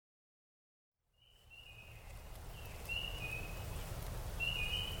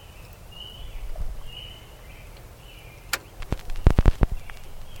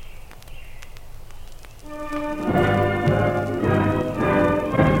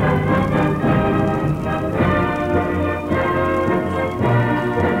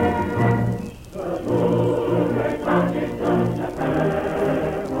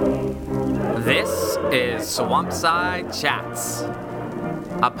Swampside Chats,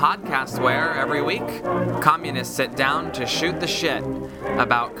 a podcast where every week communists sit down to shoot the shit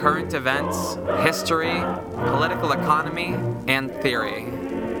about current events, history, political economy, and theory.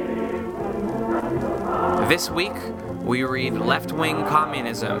 This week, we read Left-Wing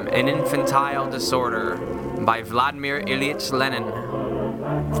Communism, an Infantile Disorder by Vladimir Ilyich Lenin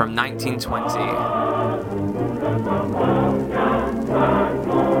from 1920.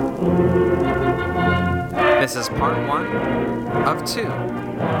 This is part one of two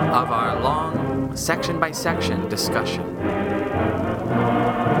of our long section-by-section discussion.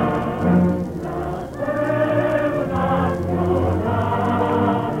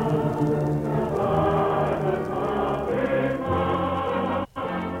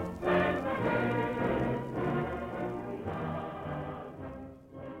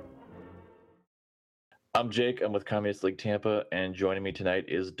 I'm Jake. I'm with Communist League Tampa, and joining me tonight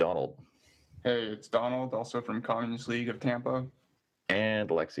is Donald. Hey, it's Donald, also from Communist League of Tampa. And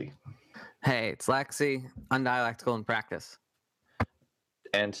Lexi. Hey, it's Lexi, undialectical in practice.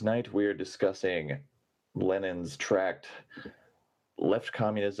 And tonight we are discussing Lenin's tract, Left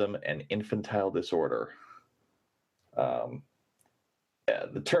Communism and Infantile Disorder.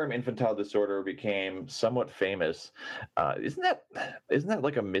 The term infantile disorder became somewhat famous. Isn't that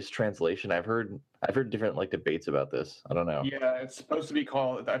like a mistranslation? I've heard different debates about this. I don't know. Yeah, it's supposed to be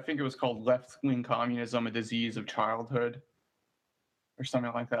called, I think it was called left-wing communism, a disease of childhood, or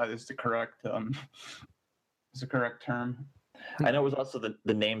something like that is the correct term. I know it was also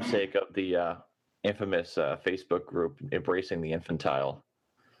the namesake of the infamous Facebook group Embracing the Infantile.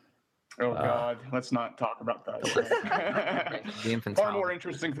 Oh God, let's not talk about that. The infantile. Far more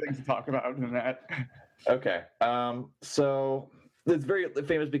interesting things to talk about than that. Okay, so it's very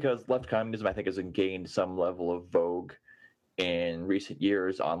famous because left communism, I think, has gained some level of vogue in recent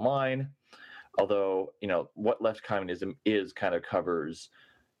years online. Although, what left communism is kind of covers,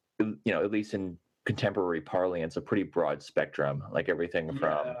 at least in contemporary parlance, a pretty broad spectrum, like everything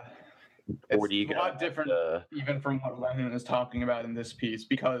from It's a lot different even from what Lenin is talking about in this piece,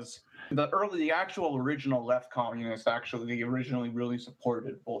 because the actual original left communists actually originally really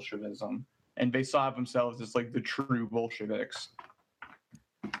supported Bolshevism, and they saw themselves as like the true Bolsheviks.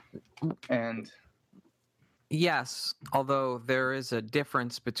 And yes, although there is a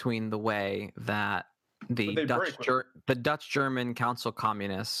difference between the way that the Dutch-German Council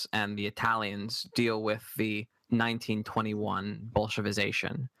Communists and the Italians deal with the 1921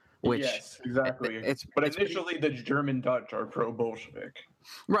 Bolshevization. Which, yes, exactly. But initially, the German Dutch are pro-Bolshevik.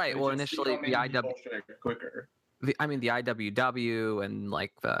 Right. Well, initially the quicker. The IWW and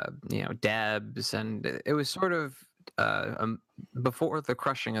the Debs, and it was sort of before the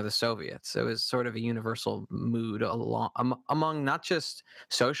crushing of the Soviets. It was sort of a universal mood among not just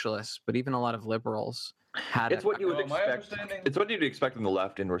socialists but even a lot of liberals. It's what you would expect. It's what you'd expect from the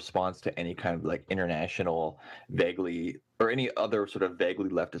left in response to any kind of international, vaguely, or any other sort of vaguely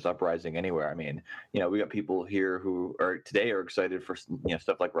leftist uprising anywhere. I mean, we got people here who today are excited for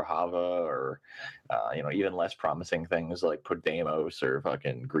stuff like Rojava, or even less promising things like Podemos or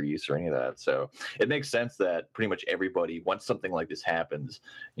fucking Greece or any of that. So it makes sense that pretty much everybody, once something like this happens,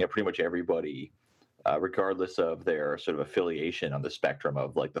 pretty much everybody, regardless of their sort of affiliation on the spectrum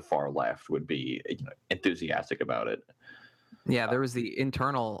of the far left, would be enthusiastic about it. Yeah, there was the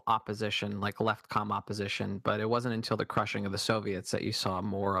internal opposition, like leftcom opposition, but it wasn't until the crushing of the Soviets that you saw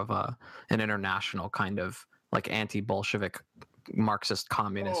more of an international kind of anti-Bolshevik Marxist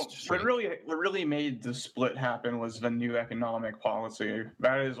communist. What really made the split happen was the new economic policy.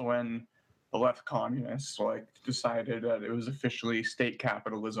 That is when the left communists decided that it was officially state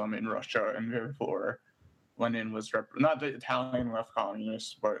capitalism in Russia, and therefore Lenin was not the Italian left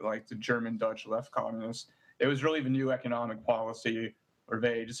communists, but the German Dutch left communists. It was really the new economic policy where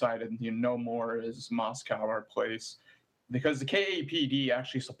they decided no more is Moscow our place, because the KAPD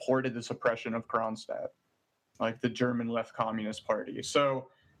actually supported the suppression of Kronstadt, the German left communist party. So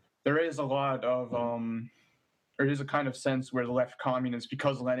there is a lot of there is a kind of sense where the left communists,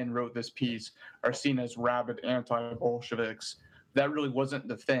 because Lenin wrote this piece, are seen as rabid anti-Bolsheviks. That really wasn't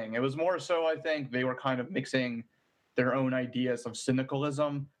the thing. It was more so, I think, they were kind of mixing their own ideas of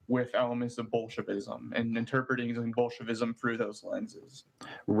syndicalism with elements of Bolshevism and interpreting Bolshevism through those lenses.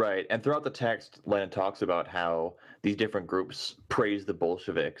 Right. And throughout the text, Lenin talks about how these different groups praise the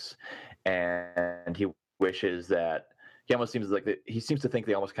Bolsheviks, and he wishes that he seems to think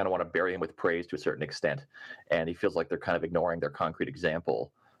they almost kind of want to bury him with praise to a certain extent, and he feels like they're kind of ignoring their concrete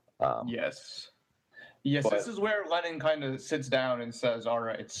example. Yes, this is where Lenin kind of sits down and says, all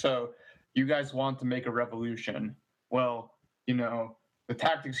right, so you guys want to make a revolution. Well, the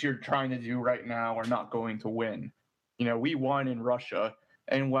tactics you're trying to do right now are not going to win. We won in Russia,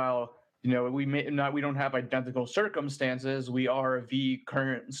 and while we don't have identical circumstances, we are the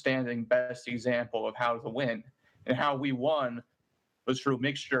current standing best example of how to win. And how we won was through a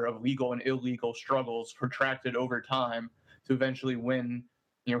mixture of legal and illegal struggles protracted over time to eventually win,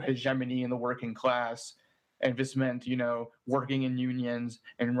 hegemony in the working class. And this meant, working in unions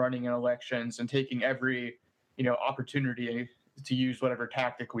and running in elections and taking every, opportunity to use whatever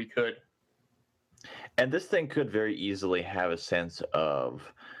tactic we could. And this thing could very easily have a sense of,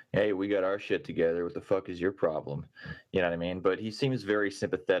 hey, we got our shit together. What the fuck is your problem? You know what I mean? But he seems very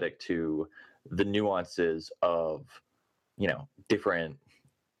sympathetic to the nuances of, different,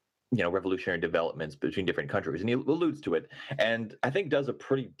 revolutionary developments between different countries. And he alludes to it. And I think does a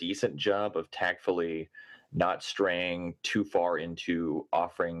pretty decent job of tactfully not straying too far into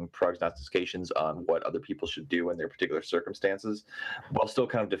offering prognostications on what other people should do in their particular circumstances, while still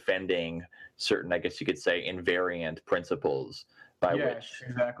kind of defending certain, I guess you could say, invariant principles by which.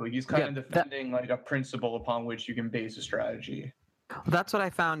 Exactly. He's kind of defending like a principle upon which you can base a strategy. That's what I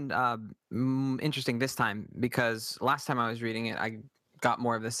found interesting this time, because last time I was reading it, I got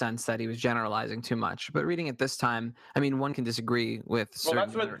more of the sense that he was generalizing too much. But reading it this time, I mean, one can disagree with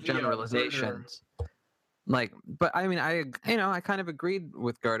certain generalizations. But I mean, I kind of agreed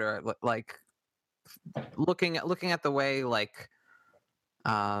with Goethe. Like looking at the way, like,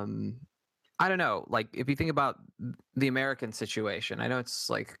 I don't know, like if you think about the American situation, I know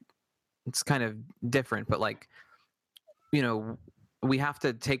it's kind of different, but like, we have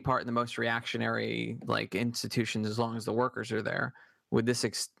to take part in the most reactionary like institutions as long as the workers are there. With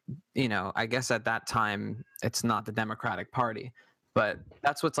this, I guess at that time it's not the Democratic Party, but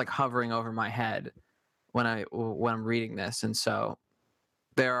that's what's like hovering over my head when I'm reading this. And so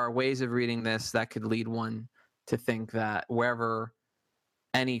there are ways of reading this that could lead one to think that wherever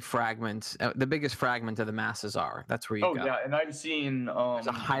any fragment, the biggest fragment of the masses are, that's where you go. Oh yeah, and I've seen it's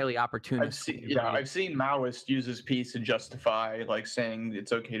a highly opportunist. I've seen Maoist use his piece to justify like saying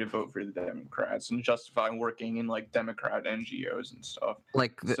it's okay to vote for the Democrats and justify working in like Democrat NGOs and stuff.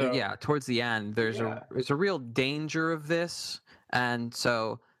 Towards the end, there's a real danger of this, and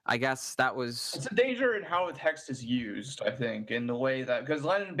so I guess it's a danger in how the text is used, I think, in the way that, because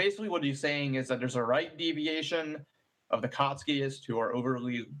Lenin, basically what he's saying is that there's a right deviation of the Trotskyists who are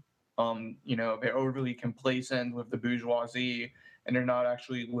overly, they're overly complacent with the bourgeoisie and they're not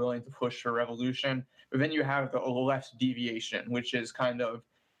actually willing to push for revolution. But then you have the left deviation, which is kind of,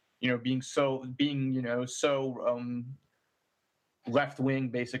 being so left wing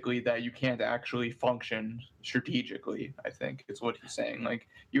basically that you can't actually function strategically. I think is what he's saying. Like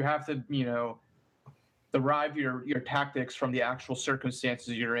you have to, derive your tactics from the actual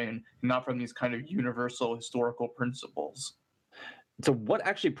circumstances you're in, not from these kind of universal historical principles. So what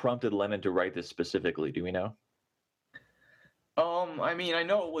actually prompted Lenin to write this specifically? Do we know? I mean, I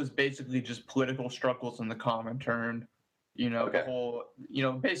know it was basically just political struggles in the Comintern. The whole,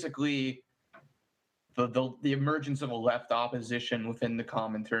 basically the emergence of a left opposition within the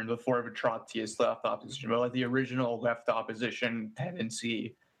Comintern before the Trotskyist left opposition, but like the original left opposition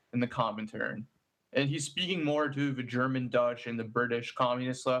tendency in the Comintern. And he's speaking more to the German, Dutch, and the British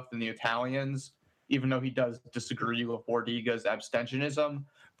communist left than the Italians, even though he does disagree with Bordiga's abstentionism.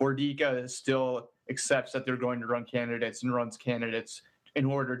 Bordiga still accepts that they're going to run candidates and runs candidates in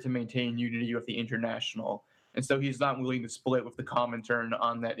order to maintain unity with the International. And so he's not willing to split with the Comintern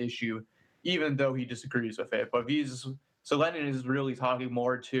on that issue, even though he disagrees with it. But so Lenin is really talking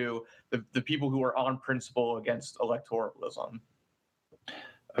more to the people who are on principle against electoralism.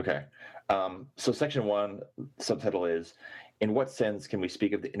 Okay. So section 1, subtitle is, in what sense can we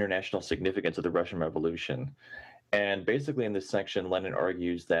speak of the international significance of the Russian Revolution? And basically in this section, Lenin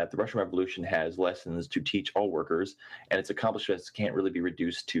argues that the Russian Revolution has lessons to teach all workers, and its accomplishments can't really be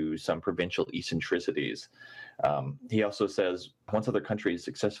reduced to some provincial eccentricities. He also says, once other countries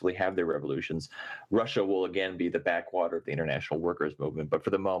successfully have their revolutions, Russia will again be the backwater of the international workers' movement, but for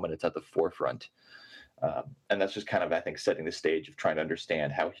the moment, it's at the forefront. And that's just kind of, I think, setting the stage of trying to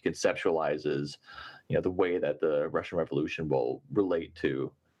understand how he conceptualizes, the way that the Russian Revolution will relate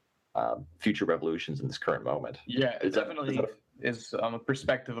to future revolutions in this current moment. Yeah, it definitely is a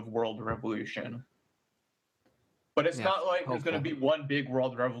perspective of world revolution. But it's not like there's going to be one big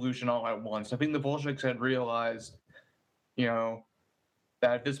world revolution all at once. I think the Bolsheviks had realized, that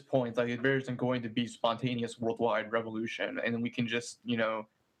at this point, like there isn't going to be spontaneous worldwide revolution, and we can just,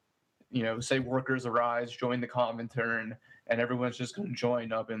 say workers arise, join the Comintern, and everyone's just going to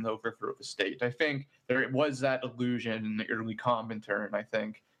join up and overthrow the state. I think there was that illusion in the early Comintern, I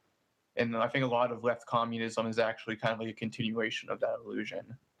think. And I think a lot of left communism is actually kind of like a continuation of that illusion.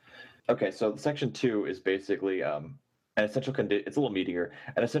 Okay, so section 2 is basically an essential condition. It's a little meatier.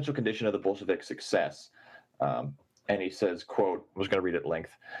 An essential condition of the Bolshevik success. And he says, quote, I'm just going to read it at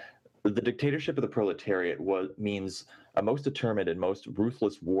length. The dictatorship of the proletariat means a most determined and most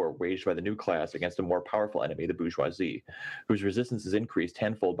ruthless war waged by the new class against a more powerful enemy, the bourgeoisie, whose resistance is increased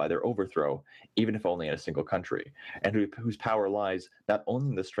tenfold by their overthrow, even if only in a single country, and whose power lies not only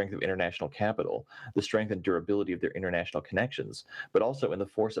in the strength of international capital, the strength and durability of their international connections, but also in the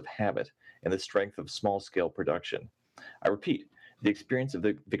force of habit and the strength of small-scale production. I repeat, the experience of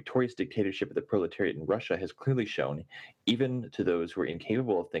the victorious dictatorship of the proletariat in Russia has clearly shown, even to those who are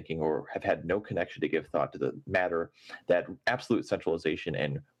incapable of thinking or have had no connection to give thought to the matter, that absolute centralization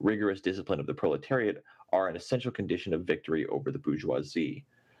and rigorous discipline of the proletariat are an essential condition of victory over the bourgeoisie.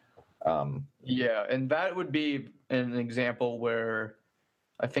 Yeah, and that would be an example where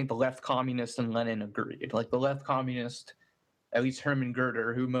I think the left communist and Lenin agreed. Like the left communist, at least Hermann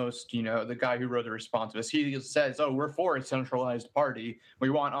Goethe, who the guy who wrote the response to this, he says, oh, we're for a centralized party. We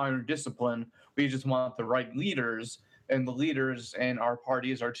want iron discipline. We just want the right leaders. And the leaders in our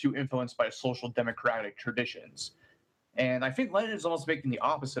parties are too influenced by social democratic traditions. And I think Lenin is almost making the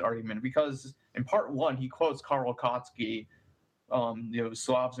opposite argument because in part 1, he quotes Karl Kautsky,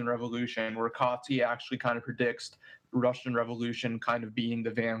 Slavs and Revolution, where Kautsky actually kind of predicts Russian Revolution kind of being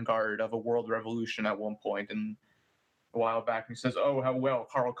the vanguard of a world revolution at one point. And a while back, and he says, "Oh, how well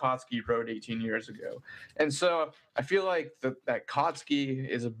Karl Kautsky wrote 18 years ago," and so I feel like that Kautsky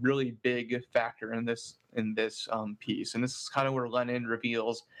is a really big factor in this piece, and this is kind of where Lenin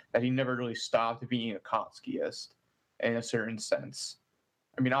reveals that he never really stopped being a Kautskyist in a certain sense.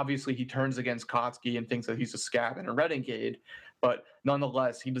 I mean, obviously, he turns against Kautsky and thinks that he's a scab and a renegade, but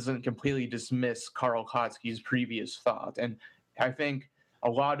nonetheless, he doesn't completely dismiss Karl Kautsky's previous thought, and I think a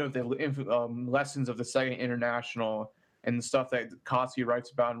lot of the lessons of the Second International and the stuff that Kautsky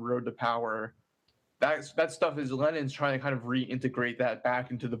writes about in Road to Power, that stuff is Lenin's trying to kind of reintegrate that back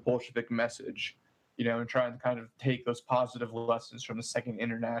into the Bolshevik message, and trying to kind of take those positive lessons from the Second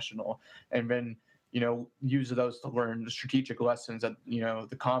International and then, use those to learn the strategic lessons that,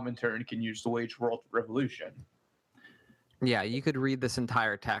 the Comintern can use to wage world revolution. Yeah, you could read this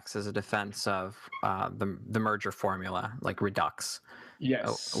entire text as a defense of the merger formula, like Redux.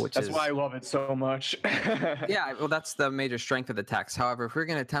 Yes, that's why I love it so much. Yeah, well, that's the major strength of the text. However, if we're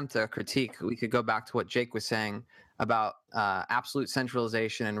going to attempt a critique, we could go back to what Jake was saying about absolute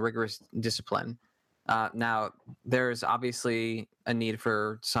centralization and rigorous discipline. Now, there's obviously a need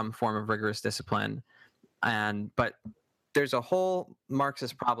for some form of rigorous discipline, but there's a whole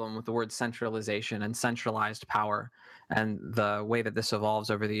Marxist problem with the word centralization and centralized power and the way that this evolves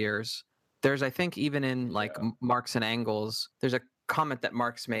over the years. There's, I think, even in Marx and Engels, there's a comment that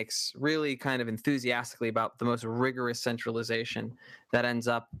Marx makes really kind of enthusiastically about the most rigorous centralization that ends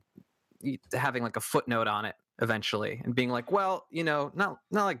up having like a footnote on it eventually and being like, well, not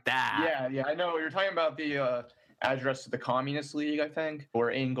like that. Yeah, I know. You're talking about the address to the Communist League, I think, where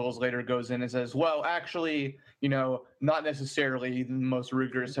Engels later goes in and says, well, actually, not necessarily the most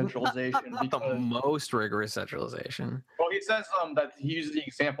rigorous centralization. Not the most rigorous centralization. Well, he says that he uses the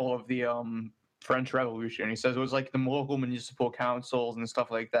example of the French Revolution. He says it was like the local municipal councils and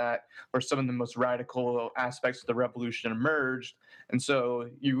stuff like that where some of the most radical aspects of the revolution emerged. And so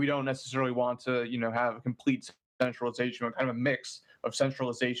we don't necessarily want to, have a complete centralization, but kind of a mix of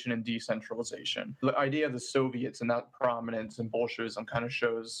centralization and decentralization. The idea of the Soviets and that prominence in Bolshevism kind of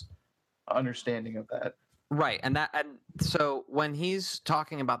shows understanding of that. Right, and so when he's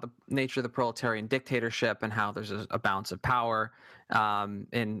talking about the nature of the proletarian dictatorship and how there's a balance of power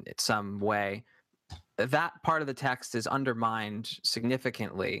in some way, that part of the text is undermined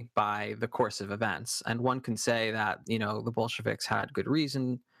significantly by the course of events. And one can say that, the Bolsheviks had good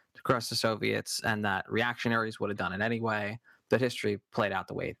reason to crush the Soviets and that reactionaries would have done it anyway, but history played out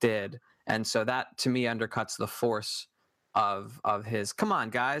the way it did. And so that, to me, undercuts the force of his, come on,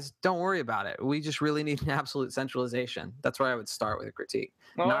 guys, don't worry about it. We just really need an absolute centralization. That's where I would start with a critique.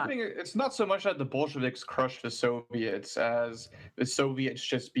 Well, I think it's not so much that the Bolsheviks crushed the Soviets as the Soviets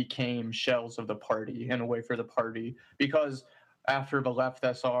just became shells of the party in a way for the party. Because after the left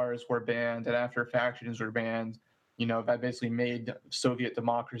SRs were banned and after factions were banned, that basically made Soviet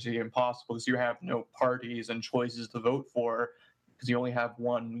democracy impossible because you have no parties and choices to vote for because you only have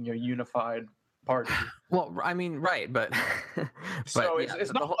one unified party. Well, I mean, right, but so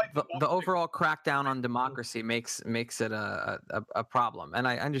it's not the overall crackdown on democracy makes it a problem. And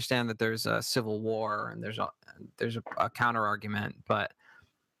I understand that there's a civil war and there's a counter argument, but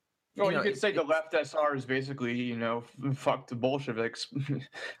Well, you could say the left SR is basically, fuck the Bolsheviks.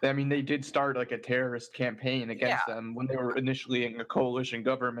 I mean, they did start like a terrorist campaign against them when they were initially in a coalition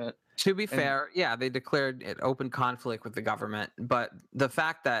government. To be fair, they declared it open conflict with the government, but the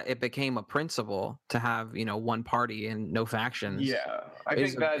fact that it became a principle to have, one party and no factions. Yeah, I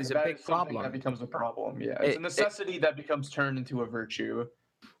think that is a big problem. That becomes a problem. Yeah, it's a necessity that becomes turned into a virtue.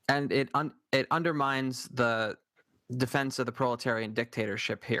 And it undermines the defense of the proletarian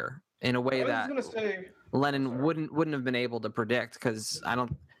dictatorship here in a way that Lenin wouldn't have been able to predict, because I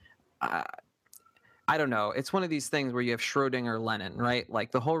don't know. It's one of these things where you have Schrodinger Lenin, right?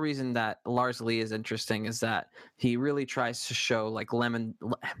 Like the whole reason that Lars Lee is interesting is that he really tries to show like Lenin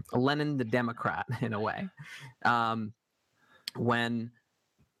the Democrat in a way. When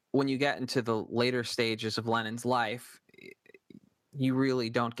you get into the later stages of Lenin's life, you really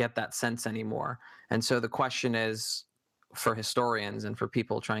don't get that sense anymore. And so the question is, for historians and for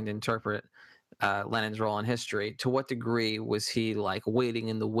people trying to interpret Lenin's role in history, to what degree was he like waiting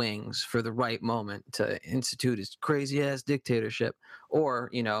in the wings for the right moment to institute his crazy ass dictatorship?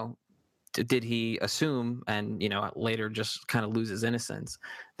 Or, did he assume and, later just kind of lose his innocence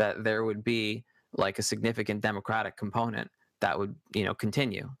that there would be like a significant democratic component that would,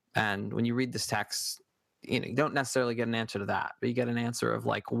 continue? And when you read this text, you don't necessarily get an answer to that, but you get an answer of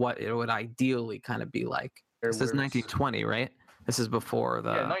like what it would ideally kind of be like. This is 1920, right? This is before the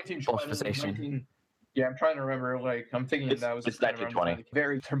 1920. Yeah, I'm trying to remember. Like, I'm thinking that was 1920.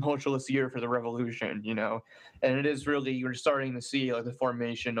 Very tumultuous year for the revolution, and it is really, you're starting to see like the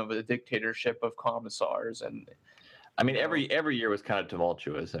formation of a dictatorship of commissars. And I mean, every year was kind of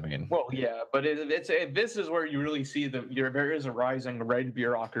tumultuous. I mean, well, yeah, but this is where you really see there is a rising red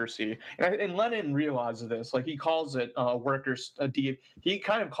bureaucracy, and Lenin realizes this. Like, he calls it he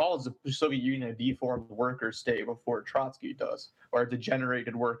kind of calls the Soviet Union a deformed worker state before Trotsky does, or a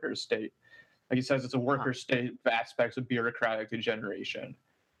degenerated worker state. Like, he says it's a worker state with aspects of bureaucratic degeneration,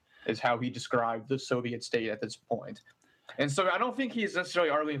 is how he described the Soviet state at this point. And so I don't think he's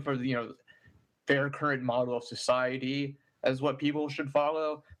necessarily arguing for their current model of society as what people should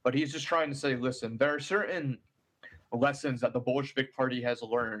follow, but he's just trying to say, listen, there are certain lessons that the Bolshevik Party has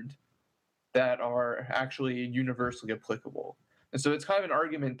learned that are actually universally applicable. And so it's kind of an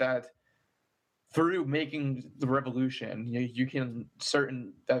argument that through making the revolution, you can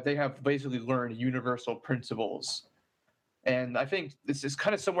that they have basically learned universal principles. And I think this is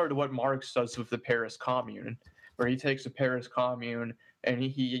kind of similar to what Marx does with the Paris Commune, where he takes the Paris Commune and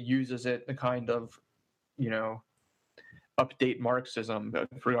he uses it to kind of, update Marxism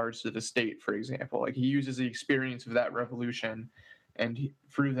with regards to the state, for example. Like, he uses the experience of that revolution, and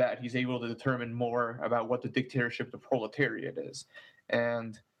through that, he's able to determine more about what the dictatorship of the proletariat is.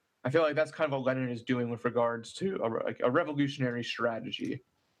 And I feel like that's kind of what Lenin is doing with regards to a revolutionary strategy.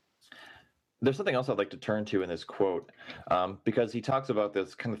 There's something else I'd like to turn to in this quote, because he talks about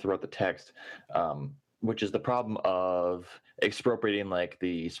this kind of throughout the text, which is the problem of expropriating like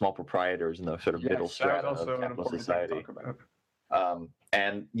the small proprietors in the sort of middle strata of capitalist society.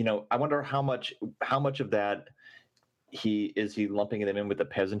 And I wonder how much of that he lumping them in with the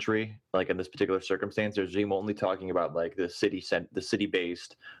peasantry, like in this particular circumstance, or is he only talking about like the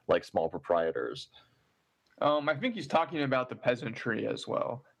city-based like small proprietors? I think he's talking about the peasantry as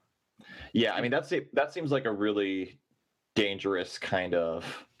well. Yeah, I mean that seems like a really dangerous kind of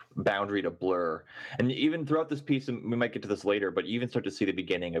boundary to blur. And even throughout this piece, and we might get to this later, but you even start to see the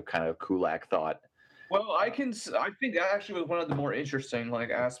beginning of kind of Kulak thought. Well, I think that actually was one of the more interesting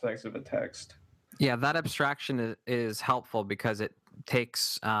aspects of the text. Yeah, that abstraction is helpful because it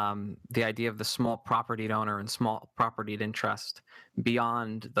takes the idea of the small propertied owner and small propertied interest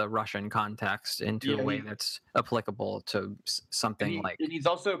beyond the Russian context into a way that's applicable to something and he's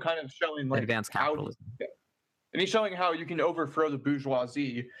also kind of showing advanced capitalism. And he's showing how you can overthrow the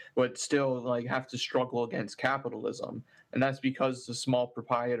bourgeoisie, but still have to struggle against capitalism. And that's because the small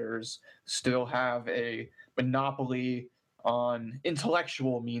proprietors still have a monopoly on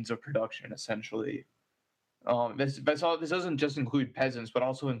intellectual means of production, essentially. This doesn't just include peasants, but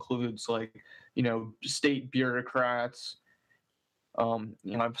also includes state bureaucrats,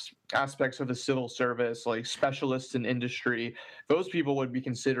 aspects of the civil service, like specialists in industry. Those people would be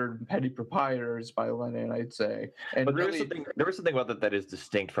considered petty proprietors by Lenin, I'd say. And but there is something about that is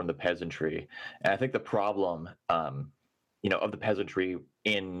distinct from the peasantry, and I think the problem, of the peasantry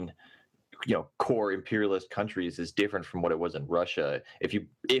in core imperialist countries is different from what it was in Russia. If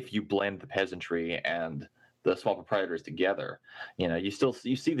you blend the peasantry and the small proprietors together, you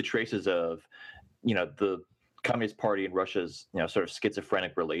see the traces of the Communist Party in Russia's sort of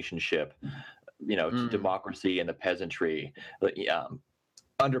schizophrenic relationship to democracy and the peasantry.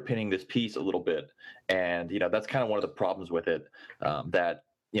 underpinning this piece a little bit, and that's kind of one of the problems with it, that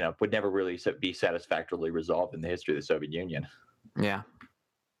would never really be satisfactorily resolved in the history of the Soviet Union. Yeah.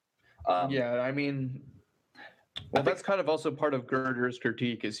 I mean, well, that's kind of also part of Girder's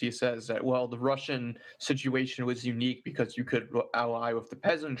critique, is he says that, well, the Russian situation was unique because you could ally with the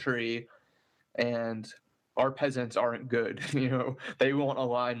peasantry, and our peasants aren't good. They won't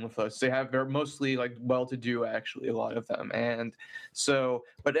align with us. They're mostly like well-to-do, actually, a lot of them. And so,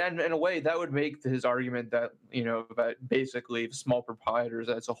 but in a way, that would make his argument that, that basically the small proprietors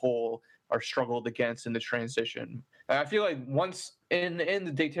as a whole are struggled against in the transition. And I feel like once in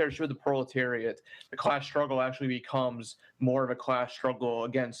the dictatorship of the proletariat, the class struggle actually becomes more of a class struggle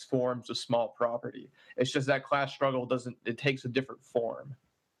against forms of small property. It's just that class struggle it takes a different form,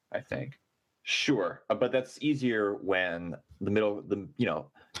 I think. Sure, but that's easier when the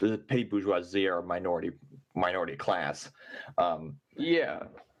petty bourgeoisie are minority class.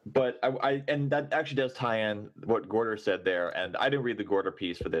 But and that actually does tie in what Gorder said there. And I didn't read the Gorder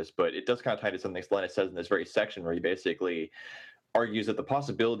piece for this, but it does kind of tie to something Lenin says in this very section, where he basically argues that the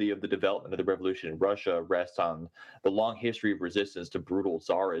possibility of the development of the revolution in Russia rests on the long history of resistance to brutal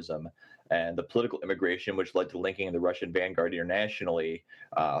Tsarism and the political immigration which led to linking the Russian vanguard internationally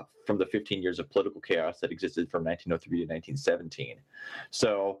from the 15 years of political chaos that existed from 1903 to 1917.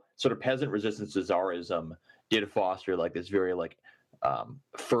 So sort of peasant resistance to Tsarism did foster like this very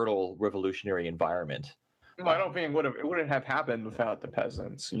fertile revolutionary environment. I don't think it wouldn't have happened without the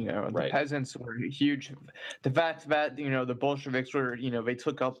peasants. The Right. peasants were huge. The fact that the Bolsheviks were they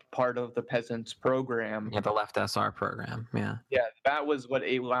took up part of the peasants' program. Yeah, the left SR program. Yeah. Yeah, that was what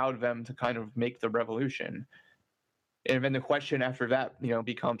allowed them to kind of make the revolution. And then the question after that,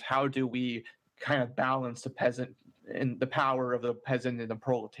 becomes, how do we kind of balance the peasant and the power of the peasant and the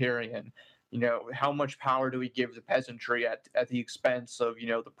proletarian? How much power do we give the peasantry at the expense of,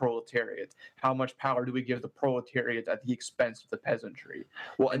 the proletariat? How much power do we give the proletariat at the expense of the peasantry?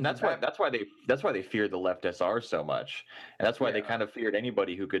 Well, and that's why they feared the left SR so much, and that's why they kind of feared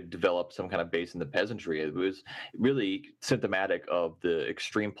anybody who could develop some kind of base in the peasantry. It was really symptomatic of the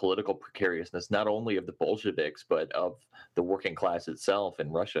extreme political precariousness, not only of the Bolsheviks but of the working class itself in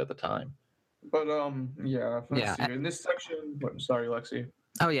Russia at the time. But let's see. In this section, sorry, Lexi.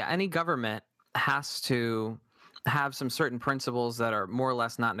 Oh yeah, any government has to have some certain principles that are more or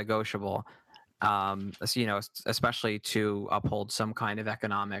less not negotiable. Especially to uphold some kind of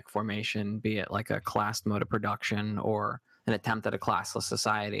economic formation, be it like a class mode of production or an attempt at a classless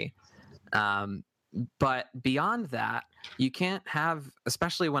society. But beyond that, you can't have,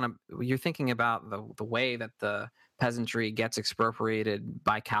 especially when you're thinking about the way that the peasantry gets expropriated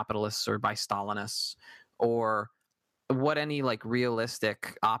by capitalists or by Stalinists, or what any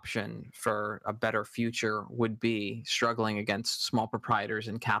realistic option for a better future would be struggling against small proprietors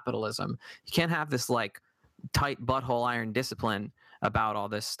and capitalism. You can't have this tight butthole iron discipline about all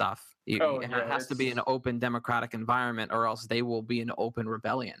this stuff. It has to be an open democratic environment, or else they will be an open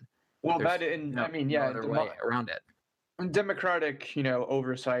rebellion. Well, no other way around it. Democratic,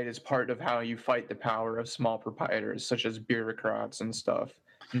 oversight is part of how you fight the power of small proprietors, such as bureaucrats and stuff.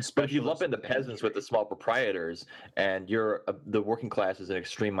 But if you lump in the peasants with the small proprietors, and the working class is an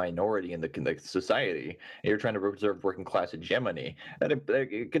extreme minority in the society, and you're trying to preserve working class hegemony, that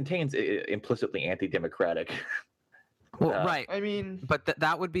it contains implicitly anti-democratic. Well, right. I mean, but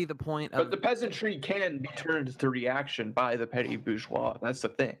that would be the point. But the peasantry can be turned to reaction by the petty bourgeois. That's the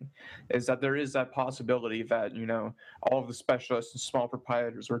thing, is that there is that possibility that all of the specialists and small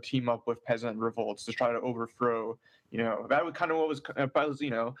proprietors will team up with peasant revolts to try to overthrow. That was kind of what was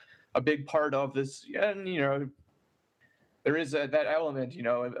a big part of this, and there is that element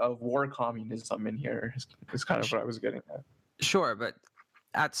of war communism in here. Is kind of what I was getting at. Sure, but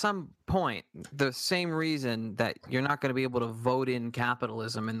at some point, the same reason that you're not going to be able to vote in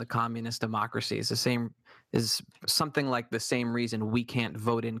capitalism in the communist democracy is something like the same reason we can't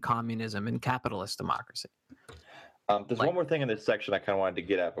vote in communism in capitalist democracy. There's one more thing in this section I kind of wanted to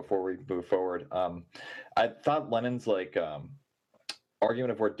get at before we move forward. I thought Lenin's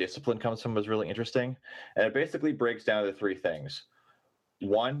argument of where discipline comes from was really interesting, and it basically breaks down to three things: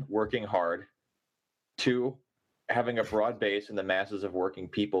 1, working hard; 2, having a broad base in the masses of working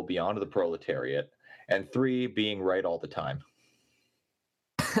people beyond the proletariat; and 3, being right all the time.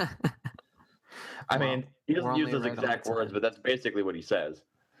 I mean, he doesn't use those exact words, but that's basically what he says.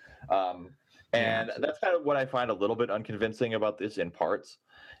 And that's kind of what I find a little bit unconvincing about this in parts,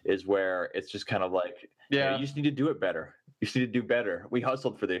 is where it's just kind of you just need to do it better. You just need to do better. We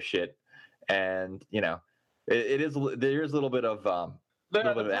hustled for this shit. And, there is a little bit of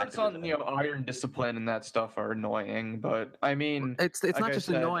The parts on iron discipline and that stuff are annoying, but I mean, it's like not just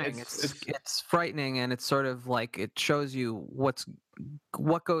annoying. It's frightening, and it's sort of like it shows you what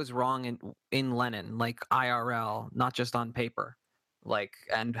goes wrong in Lenin, like IRL, not just on paper, like,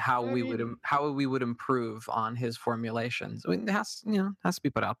 and how we would improve on his formulations. I mean, it has to be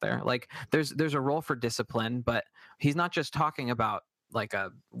put out there. Like there's a role for discipline, but he's not just talking about like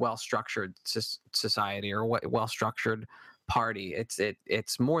a well-structured society or well-structured party.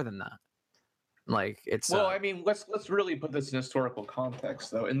 It's more than that. Like it's I mean, let's really put this in historical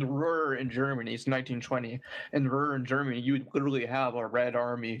context, though. In the Ruhr in Germany, it's 1920. In the Ruhr in Germany, you would literally have a Red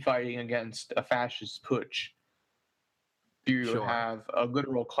Army fighting against a fascist putsch. You have a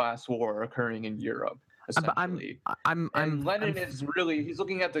literal class war occurring in Europe. Essentially. Lenin is really, he's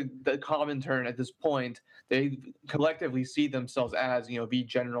looking at the Comintern at this point. They collectively see themselves as, the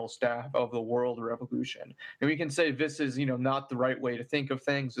general staff of the world revolution. And we can say this is, not the right way to think of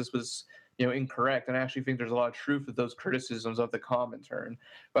things. This was, incorrect. And I actually think there's a lot of truth to those criticisms of the Comintern.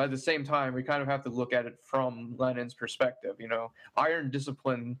 But at the same time, we kind of have to look at it from Lenin's perspective. Iron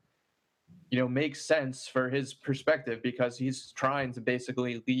discipline makes sense for his perspective because he's trying to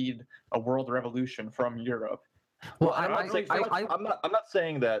basically lead a world revolution from Europe. Well, I'm not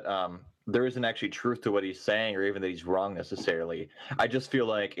saying that there isn't actually truth to what he's saying or even that he's wrong necessarily. I just feel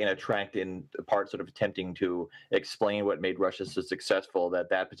like in a tract in part sort of attempting to explain what made Russia so successful,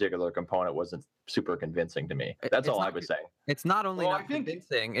 that particular component wasn't super convincing to me. That's all I was saying. It's not only not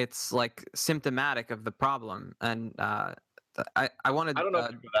convincing, it's like symptomatic of the problem. And I wanted. I don't know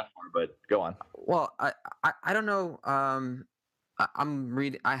if you go that far, but go on. Well, I don't know. I'm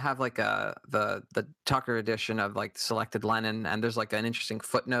reading. I have like the Tucker edition of like Selected Lenin, and there's like an interesting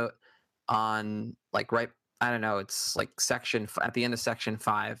footnote on like I don't know. It's like at the end of section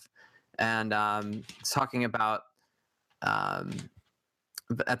 5, and it's talking about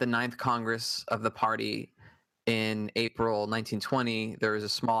at the 9th Congress of the party. In April 1920, there was a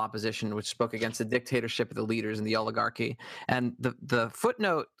small opposition which spoke against the dictatorship of the leaders and the oligarchy. And the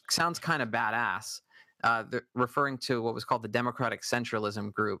footnote sounds kind of badass, referring to what was called the Democratic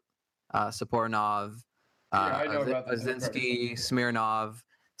Centralism Group, Sapornov, Ozinski, Smirnov.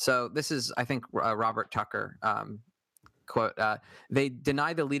 So this is, I think, Robert Tucker. Quote, they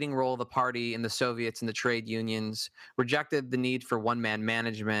denied the leading role of the party in the Soviets and the trade unions, rejected the need for one-man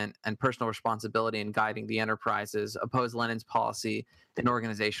management and personal responsibility in guiding the enterprises, opposed Lenin's policy in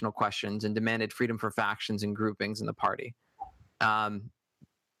organizational questions, and demanded freedom for factions and groupings in the party.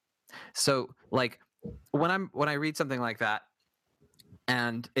 So, like, when I read something like that,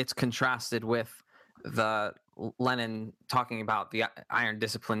 and it's contrasted with the Lenin talking about the iron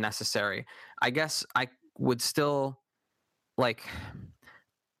discipline necessary, I guess I would still. Like,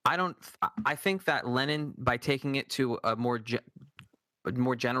 I think that Lenin, by taking it to a more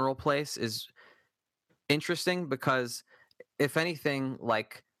general place, is interesting because, if anything,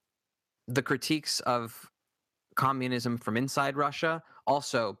 like the critiques of communism from inside Russia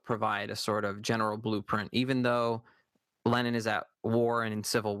also provide a sort of general blueprint. Even though Lenin is at war and in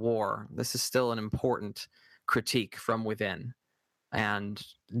civil war, this is still an important critique from within, and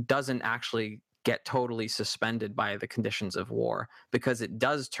doesn't actually get totally suspended by the conditions of war, because it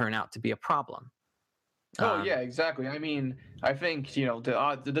does turn out to be a problem. Yeah, exactly. I mean, I think,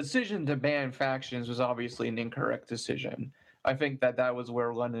 the decision to ban factions was obviously an incorrect decision. I think that was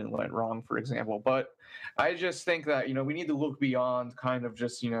where Lenin went wrong, for example. But I just think that, we need to look beyond kind of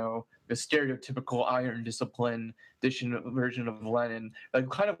just, the stereotypical iron discipline version of Lenin, like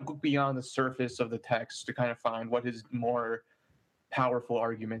kind of look beyond the surface of the text to kind of find what his more powerful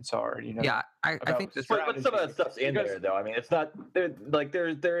arguments are. Yeah, I think but some of that stuff's in there, though. I mean, it's not like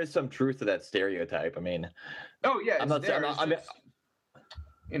there is some truth to that stereotype. I mean,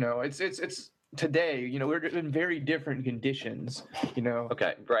 it's today. We're in very different conditions.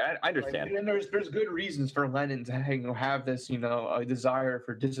 Okay, right. I understand. And there's good reasons for Lenin to have this, a desire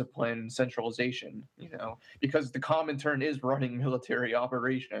for discipline and centralization. Because the Comintern is running military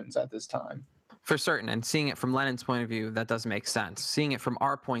operations at this time. For certain, and seeing it from Lenin's point of view, that does make sense. Seeing it from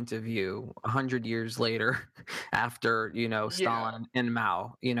our point of view, 100 years later, after Stalin and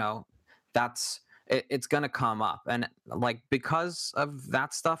Mao, it's going to come up, and like because of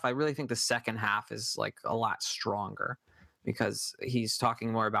that stuff, I really think the second half is like a lot stronger, because he's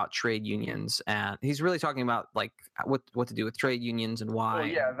talking more about trade unions, and he's really talking about like what to do with trade unions and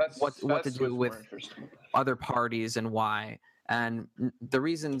why. What to do with other parties and why, and the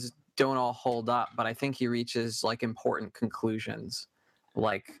reasons don't all hold up, but I think he reaches like important conclusions.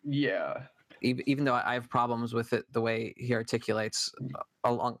 Like, even though I have problems with it, the way he articulates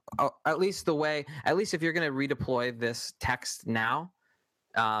at least if you're going to redeploy this text now,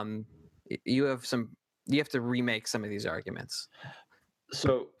 you have to remake some of these arguments.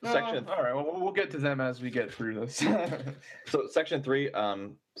 So all right, well, we'll get to them as we get through this. So section 3,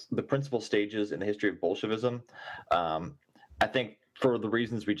 the principal stages in the history of Bolshevism. I think for the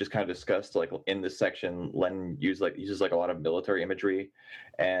reasons we just kind of discussed, like in this section, Lenin uses like a lot of military imagery,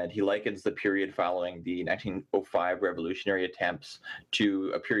 and he likens the period following the 1905 revolutionary attempts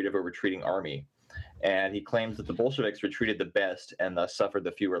to a period of a retreating army. And he claims that the Bolsheviks retreated the best and thus suffered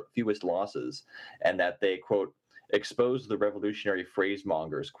the fewest losses, and that they, quote, exposed the revolutionary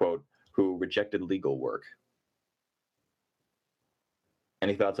phrasemongers, quote, who rejected legal work.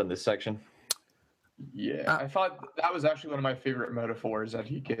 Any thoughts on this section? Yeah, I thought that was actually one of my favorite metaphors that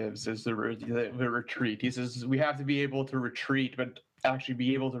he gives is the retreat. He says we have to be able to retreat, but actually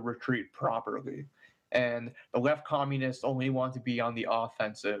be able to retreat properly. And the left communists only want to be on the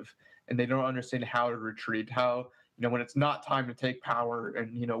offensive, and they don't understand how to retreat, how when it's not time to take power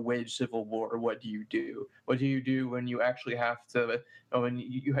and wage civil war, what do you do? What do you do when you actually have to when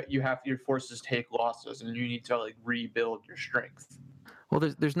you have your forces take losses and you need to like rebuild your strength? Well,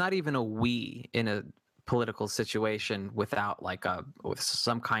 there's not even a we in a political situation without with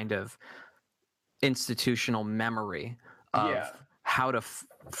some kind of institutional memory of how to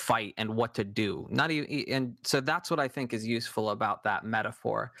fight and what to do. Not even, and so that's what I think is useful about that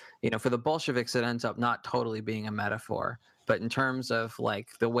metaphor. For the Bolsheviks, it ends up not totally being a metaphor, but in terms of like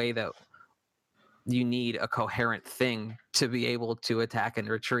the way that you need a coherent thing to be able to attack and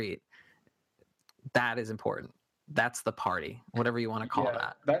retreat, that is important. That's the party, whatever you want to call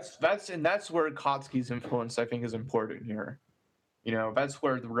that. That's where Kautsky's influence, I think, is important here. That's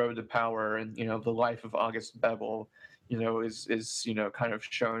where the road to power and the life of August Bebel is kind of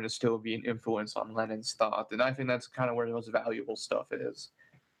shown to still be an influence on Lenin's thought. And I think that's kind of where the most valuable stuff is,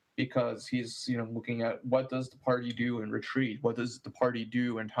 because he's looking at what does the party do in retreat? What does the party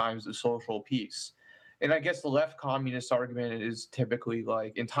do in times of social peace? And I guess the left communist argument is typically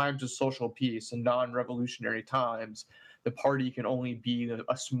like in times of social peace and non-revolutionary times, the party can only be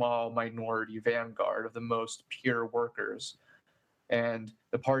a small minority vanguard of the most pure workers. And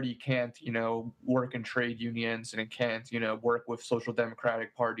the party can't, work in trade unions, and it can't, work with social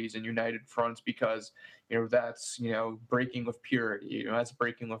democratic parties and united fronts because, that's, breaking with purity. That's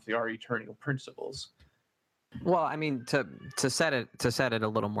breaking with our eternal principles. Well, I mean, to set it a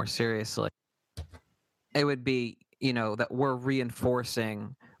little more seriously, it would be, that we're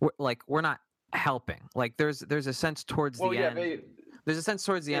reinforcing, we're not helping. Like there's a sense towards the end. There's a sense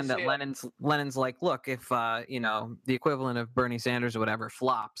towards the end that Lenin's like, look, if the equivalent of Bernie Sanders or whatever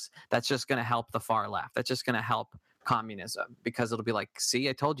flops, that's just going to help the far left. That's just going to help communism, because it'll be like, see,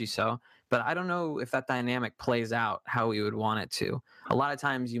 I told you so. But I don't know if that dynamic plays out how we would want it to. A lot of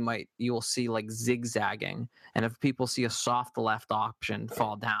times you will see like zigzagging, and if people see a soft left option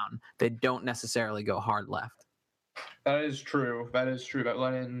fall down, they don't necessarily go hard left. That is true. That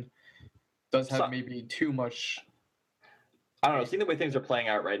Lenin does have maybe too much. I don't know. Seeing the way things are playing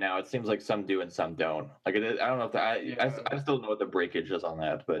out right now, it seems like some do and some don't. Like I don't know if I still don't know what the breakage is on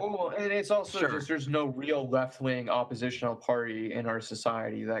that. But and it's also just there's no real left-wing oppositional party in our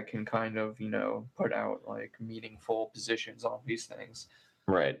society that can kind of put out like meaningful positions on these things.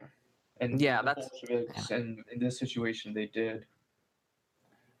 Right. And the Bolsheviks, and in this situation, they did.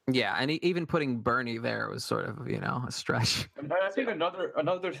 Yeah, and even putting Bernie there was sort of, a stretch. And I think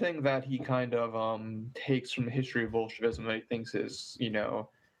another thing that he kind of takes from the history of Bolshevism that he thinks is,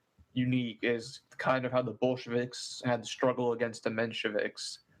 unique is kind of how the Bolsheviks had to struggle against the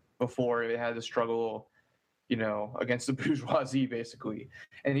Mensheviks before they had to struggle, against the bourgeoisie, basically.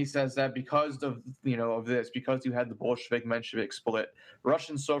 And he says that because of, because you had the Bolshevik-Menshevik split,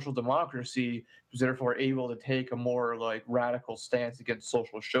 Russian social democracy was therefore able to take a more like radical stance against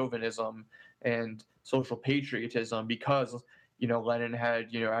social chauvinism and social patriotism because, Lenin had,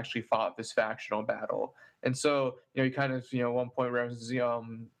 actually fought this factional battle. And so, he kind of, at one point references,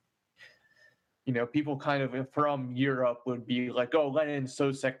 people kind of from Europe would be like, "Oh, Lenin's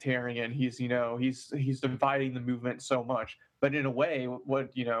so sectarian. He's dividing the movement so much." But in a way, what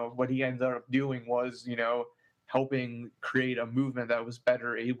he ended up doing was, helping create a movement that was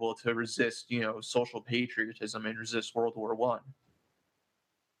better able to resist, social patriotism and resist World War I.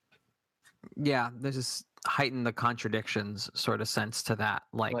 Yeah, there's this heighten the contradictions sort of sense to that,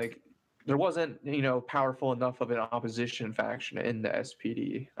 like there wasn't, powerful enough of an opposition faction in the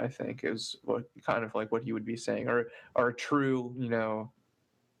SPD, I think, is what kind of like what he would be saying, or a true,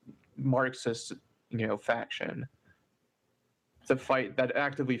 Marxist, faction to fight that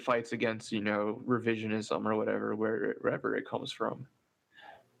actively fights against, revisionism or whatever, wherever it comes from.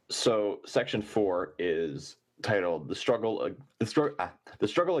 So section 4 is titled "The Struggle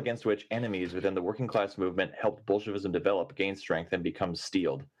Against Which Enemies Within the Working Class Movement Helped Bolshevism Develop, Gain Strength, and Become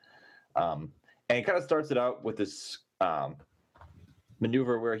Steeled." And he kind of starts it out with this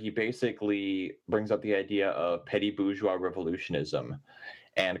maneuver where he basically brings up the idea of petty bourgeois revolutionism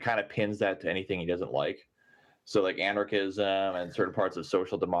and kind of pins that to anything he doesn't like. So like anarchism and certain parts of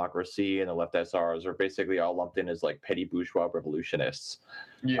social democracy and the left SRs are basically all lumped in as like petty bourgeois revolutionists.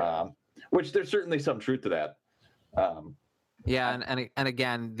 Yeah. Which there's certainly some truth to that. Yeah, and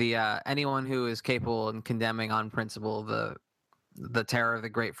again, the anyone who is capable in condemning on principle the terror of the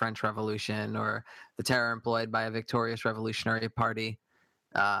Great French Revolution or the terror employed by a victorious revolutionary party,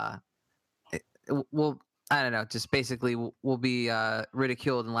 will, I don't know, just basically will be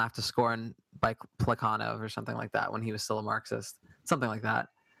ridiculed and laughed to scorn by Plekhanov or something like that when he was still a Marxist, something like that.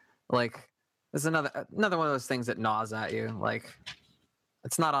 Like, it's another one of those things that gnaws at you. Like,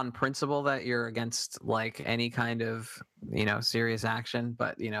 it's not on principle that you're against like any kind of, serious action,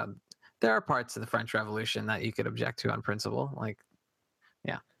 but there are parts of the French Revolution that you could object to on principle. Like,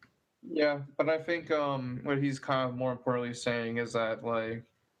 yeah, but I think what he's kind of more importantly saying is that like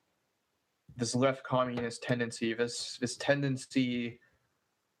this left communist tendency, this tendency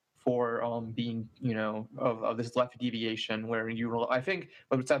for being of this left deviation where I think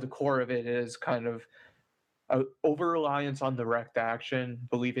what's at the core of it is kind of over reliance on direct action,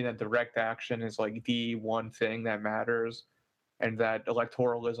 believing that direct action is like the one thing that matters, and that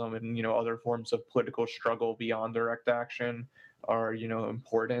electoralism and other forms of political struggle beyond direct action are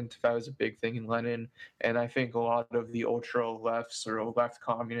important. That was a big thing in Lenin, and I think a lot of the ultra lefts or left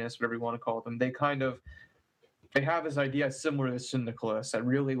communists, whatever you want to call them, they have this idea similar to syndicalists that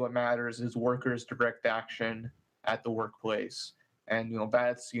really what matters is workers' direct action at the workplace. And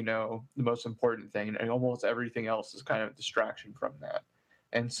that's the most important thing, and almost everything else is kind of a distraction from that.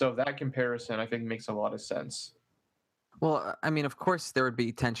 And so that comparison, I think, makes a lot of sense. Well, I mean, of course, there would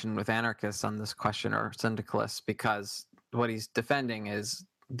be tension with anarchists on this question or syndicalists, because what he's defending is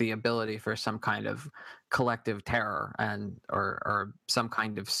the ability for some kind of collective terror and or some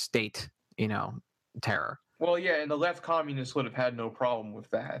kind of state, terror. Well, yeah, and the left communists would have had no problem with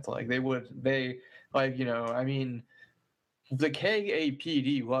that. Like I mean, the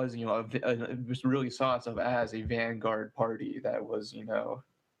KAPD was, was really thought of as a vanguard party that was,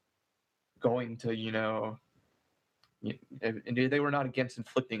 going to, and they were not against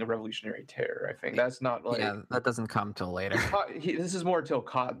inflicting a revolutionary terror. I think that's not like that doesn't come till later. This is more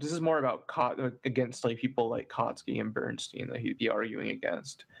about against like people like Kautsky and Bernstein that he'd be arguing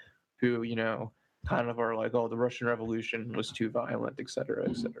against, who kind of are like, oh, the Russian Revolution was too violent, et cetera,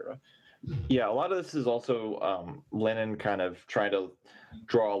 et cetera. Yeah, a lot of this is also Lenin kind of trying to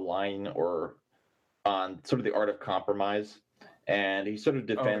draw a line on sort of the art of compromise, and he sort of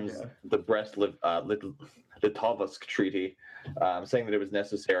defends the Brest-Litovsk Treaty, saying that it was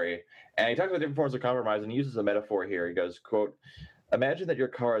necessary. And he talks about different forms of compromise and he uses a metaphor here. He goes, quote, "Imagine that your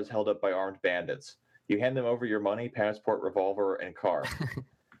car is held up by armed bandits. You hand them over your money, passport, revolver, and car.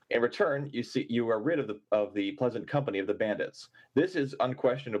 In return, you are rid of the pleasant company of the bandits. This is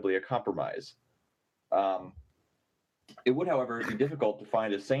unquestionably a compromise. It would, however, be difficult to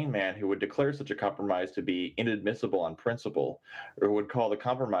find a sane man who would declare such a compromise to be inadmissible on principle, or who would call the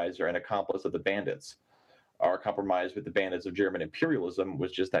compromiser an accomplice of the bandits. Our compromise with the bandits of German imperialism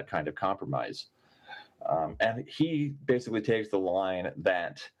was just that kind of compromise." And he basically takes the line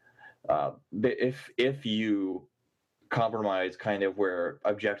that if you compromise kind of where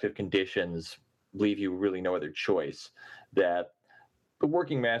objective conditions leave you really no other choice, that the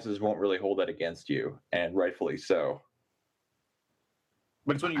working masses won't really hold that against you, and rightfully so.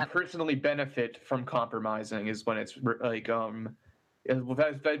 But it's when you personally benefit from compromising is when it's like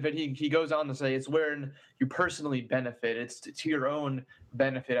but he goes on to say it's when you personally benefit. It's to your own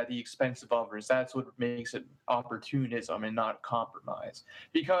benefit at the expense of others. That's what makes it opportunism and not compromise.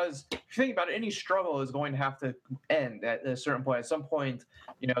 Because if you think about it, any struggle is going to have to end at a certain point. At some point,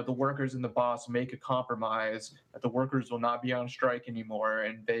 the workers and the boss make a compromise that the workers will not be on strike anymore,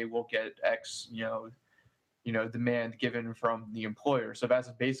 and they will get X, demand given from the employer. So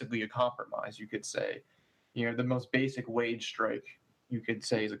that's basically a compromise, you could say. The most basic wage strike, you could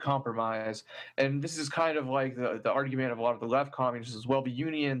say, is a compromise. And this is kind of like the argument of a lot of the left communists as well. The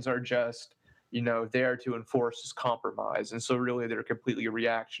unions are just, there to enforce this compromise. And so really they're completely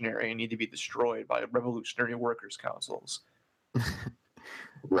reactionary and need to be destroyed by revolutionary workers' councils.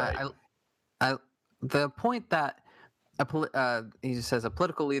 Right. The point that he just says a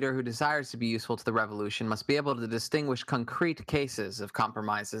political leader who desires to be useful to the revolution must be able to distinguish concrete cases of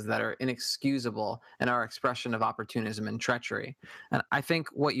compromises that are inexcusable and are expression of opportunism and treachery. And I think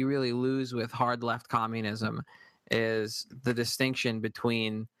what you really lose with hard left communism is the distinction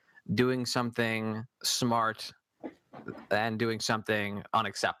between doing something smart and doing something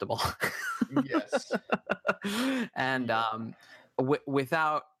unacceptable. Yes. And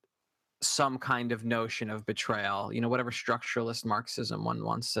without some kind of notion of betrayal, whatever structuralist Marxism one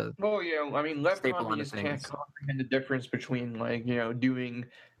wants to. Well, I mean, left communists can't comprehend the difference between, like, doing,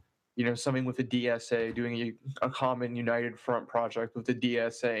 something with the DSA, doing a common united front project with the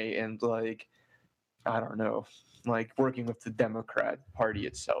DSA, and, like, I don't know, like working with the Democrat Party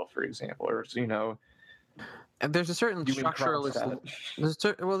itself, for example, or And there's a certain structuralist. There's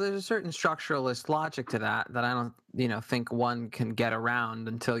a certain structuralist logic to that I don't, think one can get around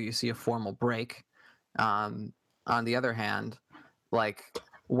until you see a formal break. On the other hand, like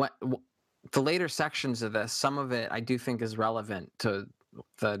the later sections of this, some of it I do think is relevant to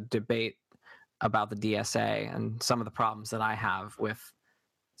the debate about the DSA and some of the problems that I have with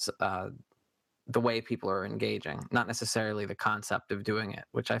the way people are engaging, not necessarily the concept of doing it,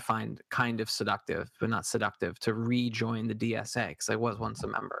 which I find kind of seductive, but not seductive to rejoin the DSA because I was once a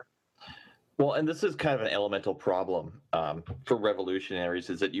member. Well, and this is kind of an elemental problem for revolutionaries,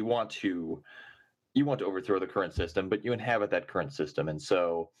 is that you want to overthrow the current system, but you inhabit that current system. And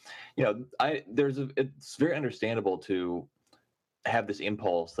so, it's very understandable to have this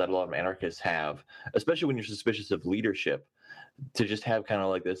impulse that a lot of anarchists have, especially when you're suspicious of leadership, to just have kind of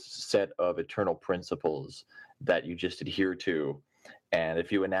like this set of eternal principles that you just adhere to. And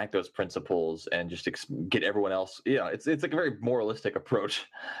if you enact those principles and just get everyone else, it's like a very moralistic approach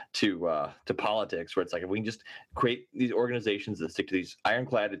to politics, where it's like, if we can just create these organizations that stick to these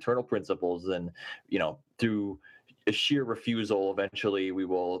ironclad eternal principles, then, through a sheer refusal, eventually we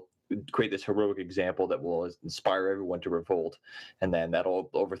will create this heroic example that will inspire everyone to revolt, and then that'll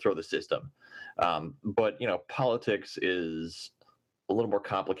overthrow the system. But politics is a little more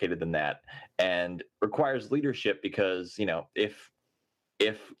complicated than that, and requires leadership, because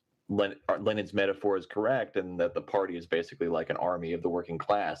if Lenin's metaphor is correct, and that the party is basically like an army of the working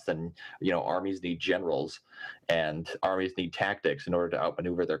class, then armies need generals, and armies need tactics in order to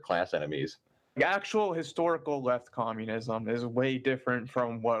outmaneuver their class enemies. Actual historical left communism is way different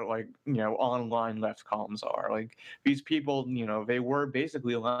from what, like, online left comms are. Like, these people, they were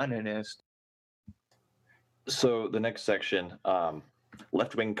basically Leninist. So the next section,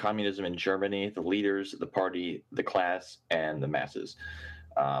 left-wing communism in Germany, the leaders, the party, the class, and the masses.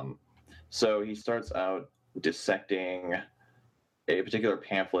 So he starts out dissecting a particular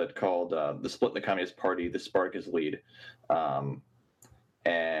pamphlet called The Split in the Communist Party, the Spartacus Lead.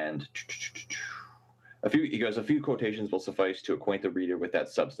 And he goes, a few quotations will suffice to acquaint the reader with that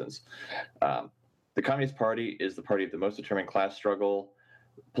substance. The Communist Party is the party of the most determined class struggle.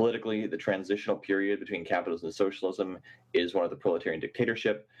 Politically, the transitional period between capitalism and socialism is one of the proletarian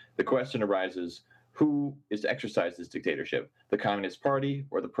dictatorship. The question arises, who is to exercise this dictatorship, the Communist Party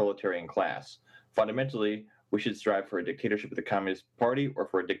or the proletarian class? Fundamentally, we should strive for a dictatorship of the Communist Party or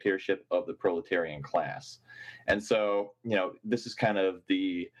for a dictatorship of the proletarian class. And so, this is kind of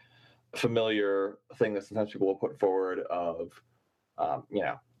the familiar thing that sometimes people will put forward of,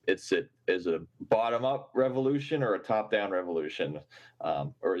 is a bottom-up revolution or a top-down revolution?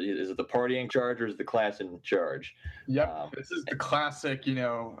 Or is it the party in charge or is the class in charge? Yep, this is the classic,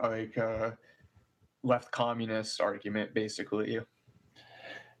 left communist argument, basically.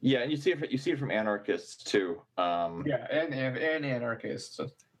 Yeah, and you see it from anarchists too. And anarchists.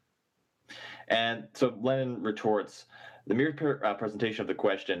 And so Lenin retorts, the mere presentation of the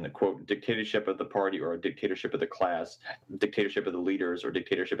question, quote, dictatorship of the party or a dictatorship of the class, dictatorship of the leaders or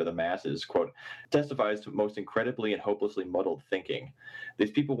dictatorship of the masses, quote, testifies to most incredibly and hopelessly muddled thinking.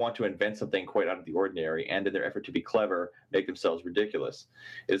 These people want to invent something quite out of the ordinary, and in their effort to be clever, make themselves ridiculous.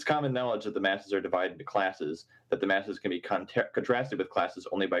 It is common knowledge that the masses are divided into classes, that the masses can be contrasted with classes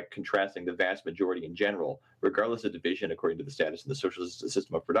only by contrasting the vast majority in general, regardless of division according to the status in the social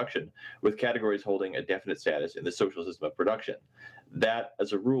system of production, with categories holding a definite status in the social system of production. That,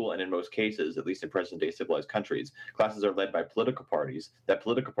 as a rule, and in most cases, at least in present-day civilized countries, classes are led by political parties, that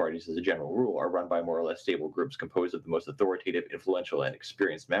political parties, as a general rule, are run by more or less stable groups composed of the most authoritative, influential, and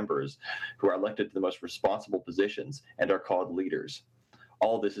experienced members who are elected to the most responsible positions and are called leaders.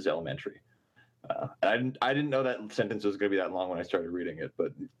 All this is elementary. I didn't know that sentence was going to be that long when I started reading it,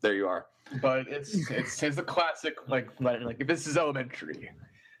 but there you are. But it's a classic, like if this is elementary.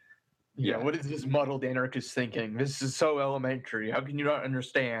 Yeah, what is this muddled anarchist thinking? This is so elementary. How can you not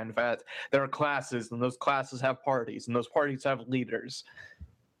understand that there are classes, and those classes have parties, and those parties have leaders?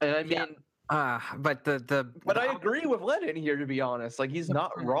 And I mean, but I agree with Lenin here, to be honest. Like, he's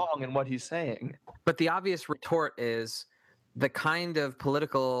not wrong in what he's saying. But the obvious retort is the kind of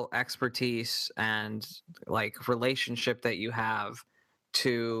political expertise and like relationship that you have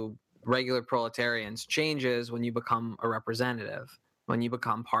to regular proletarians changes when you become a representative, when you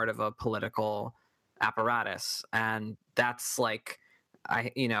become part of a political apparatus. And that's like,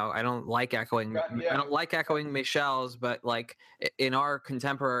 I don't like echoing Michel's, but like in our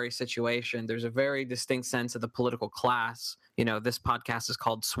contemporary situation, there's a very distinct sense of the political class. This podcast is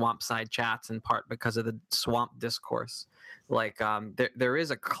called Swamp Side Chats in part because of the swamp discourse. Like there is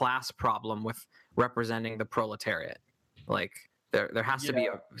a class problem with representing the proletariat. Like there has to be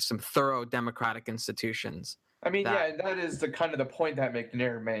some thorough democratic institutions. I mean, that is the kind of the point that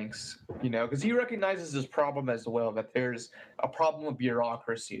McNair makes, because he recognizes this problem as well, that there's a problem of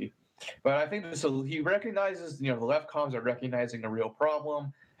bureaucracy. But I think so he recognizes, the left comms are recognizing a real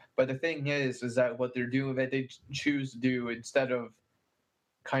problem. But the thing is that what they're doing, that they choose to do instead of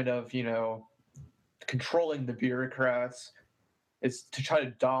kind of, controlling the bureaucrats, is to try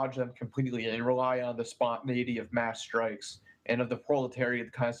to dodge them completely and rely on the spontaneity of mass strikes and of the proletariat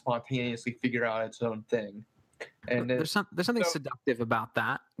to kind of spontaneously figure out its own thing. And there's something seductive about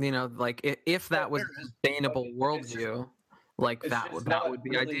that, like if that was a sustainable worldview, like that would be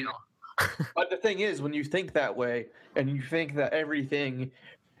really ideal. But the thing is, when you think that way, and you think that everything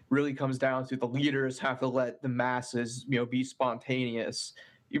really comes down to the leaders have to let the masses, be spontaneous,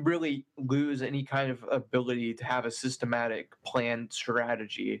 you really lose any kind of ability to have a systematic planned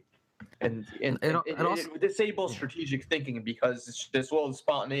strategy. And it disables strategic thinking, because it's just, the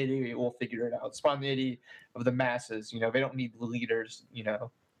spontaneity, we'll figure it out. Spontaneity of the masses, they don't need leaders,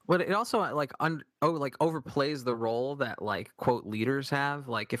 But it also overplays the role that like quote leaders have.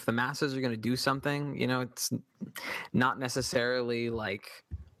 Like if the masses are going to do something, it's not necessarily like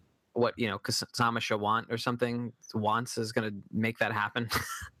what Kasama Shawant or something wants is going to make that happen.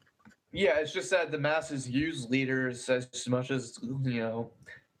 Yeah, it's just that the masses use leaders as much as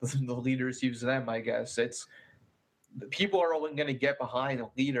the leaders use them, I guess. It's people are only going to get behind a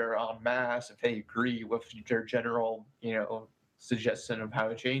leader en masse if they agree with their general, suggestion of how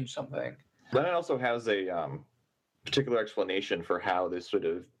to change something. Lenin also has a particular explanation for how this sort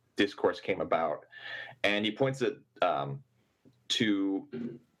of discourse came about, and he points it to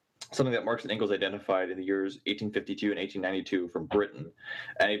something that Marx and Engels identified in the years 1852 and 1892 from Britain,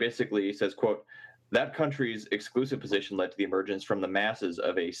 and he basically says, quote, "That country's exclusive position led to the emergence from the masses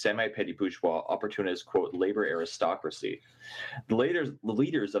of a semi-petty bourgeois, opportunist, quote, labor aristocracy. The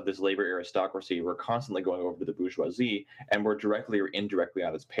leaders of this labor aristocracy were constantly going over to the bourgeoisie and were directly or indirectly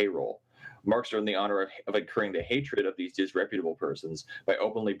on its payroll. Marx earned the honor of incurring the hatred of these disreputable persons by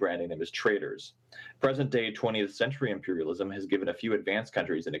openly branding them as traitors. Present-day 20th century imperialism has given a few advanced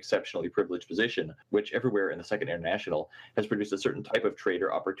countries an exceptionally privileged position, which everywhere in the Second International has produced a certain type of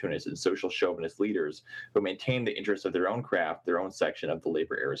traitor, opportunist, and social chauvinist leaders who maintain the interests of their own craft, their own section of the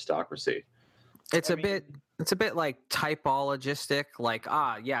labor aristocracy." It's a bit like typologistic, like,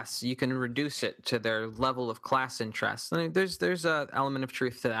 yes, you can reduce it to their level of class interest. I mean, there's a element of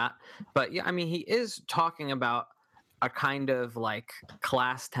truth to that. But yeah, I mean, he is talking about a kind of like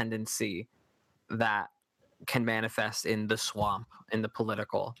class tendency that can manifest in the swamp, in the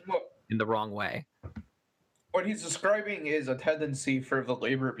political, in the wrong way. What he's describing is a tendency for the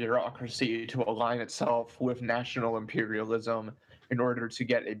labor bureaucracy to align itself with national imperialism in order to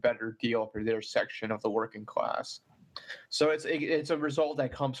get a better deal for their section of the working class. So it's a result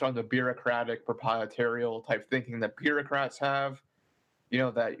that comes from the bureaucratic proprietarial type thinking that bureaucrats have,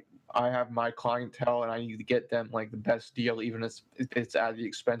 that I have my clientele and I need to get them like the best deal, even if it's at the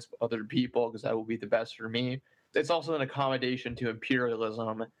expense of other people, because that will be the best for me. It's also an accommodation to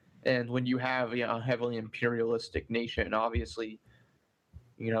imperialism. And when you have a heavily imperialistic nation, obviously,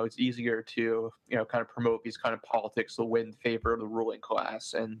 it's easier to, kind of promote these kind of politics to win favor of the ruling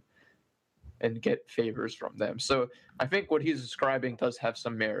class and get favors from them. So I think what he's describing does have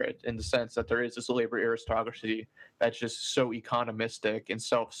some merit in the sense that there is this labor aristocracy that's just so economistic and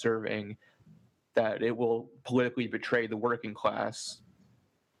self-serving that it will politically betray the working class.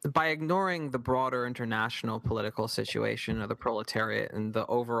 By ignoring the broader international political situation of the proletariat and the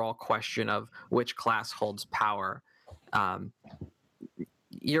overall question of which class holds power,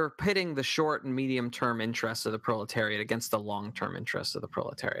 you're pitting the short and medium-term interests of the proletariat against the long-term interests of the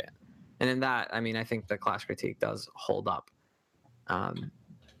proletariat. And in that, I mean, I think the class critique does hold up.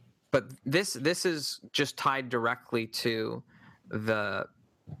 But this is just tied directly to the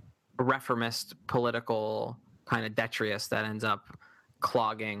reformist political kind of detritus that ends up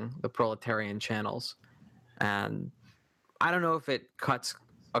clogging the proletarian channels. And I don't know if it cuts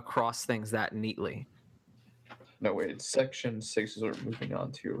across things that neatly. No, wait, section 6 is what we're moving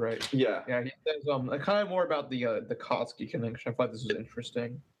on to, right? Yeah. Yeah, he says kind of more about the Kautsky Connection. I thought this was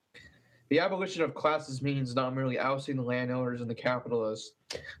interesting. The abolition of classes means not merely ousting the landowners and the capitalists.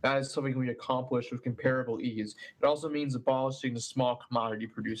 That is something we accomplish with comparable ease. It also means abolishing the small commodity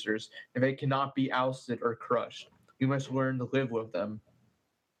producers, and they cannot be ousted or crushed. We must learn to live with them.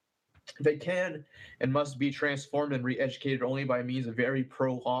 They can and must be transformed and re-educated only by means of very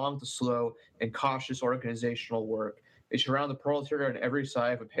prolonged, slow, and cautious organizational work. They surround the proletariat on every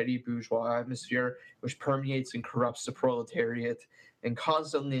side of a petty bourgeois atmosphere which permeates and corrupts the proletariat and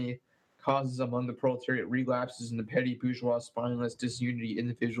constantly causes among the proletariat relapses in the petty bourgeois spineless disunity,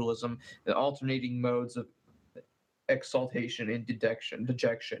 individualism, and alternating modes of exaltation and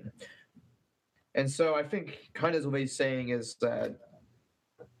dejection. And so I think kind of what he's saying is that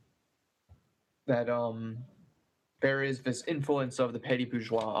there is this influence of the petty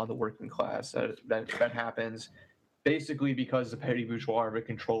bourgeois on the working class that happens basically because the petty bourgeois are the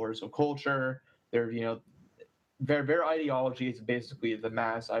controllers of culture. Their ideology is basically the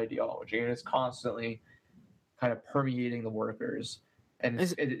mass ideology, and it's constantly kind of permeating the workers. And I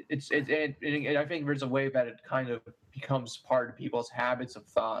think there's a way that it kind of becomes part of people's habits of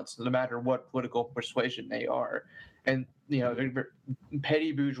thoughts, no matter what political persuasion they are. And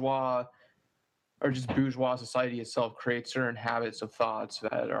petty bourgeois or just bourgeois society itself creates certain habits of thoughts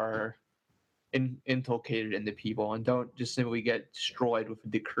that are inculcated into people and don't just simply get destroyed with a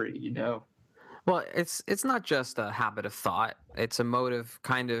decree, Well, it's not just a habit of thought. It's a mode of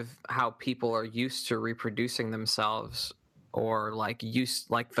kind of how people are used to reproducing themselves, or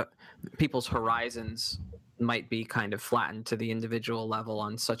people's horizons might be kind of flattened to the individual level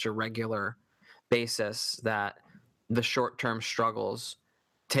on such a regular basis that the short-term struggles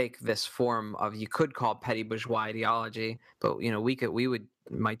take this form of, you could call petty bourgeois ideology, but we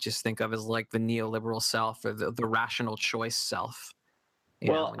might just think of as like the neoliberal self or the rational choice self.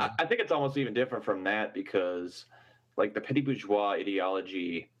 I think it's almost even different from that, because like the petty bourgeois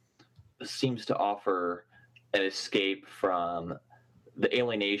ideology seems to offer an escape from the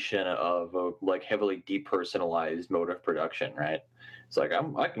alienation of a like heavily depersonalized mode of production, right? It's like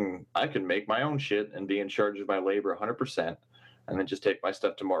I can make my own shit and be in charge of my labor 100%, and then just take my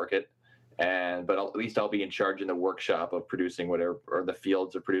stuff to market. But at least I'll be in charge in the workshop of producing whatever, or the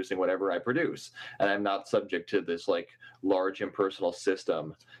fields of producing whatever I produce. And I'm not subject to this like large impersonal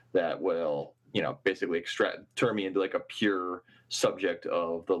system that will, basically turn me into like a pure subject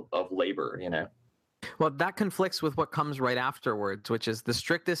of labor, Well, that conflicts with what comes right afterwards, which is the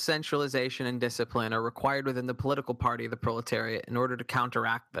strictest centralization and discipline are required within the political party of the proletariat in order to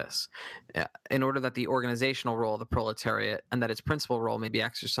counteract this, in order that the organizational role of the proletariat and that its principal role may be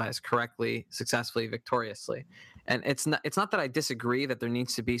exercised correctly, successfully, victoriously. And it's not that I disagree that there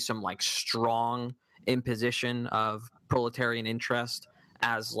needs to be some like strong imposition of proletarian interest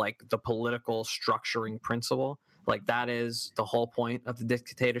as like the political structuring principle. Like that is the whole point of the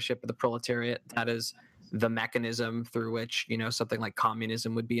dictatorship of the proletariat. That is the mechanism through which, something like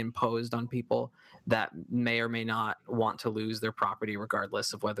communism would be imposed on people that may or may not want to lose their property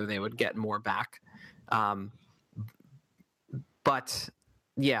regardless of whether they would get more back. But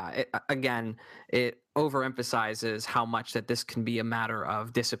yeah, it overemphasizes how much that this can be a matter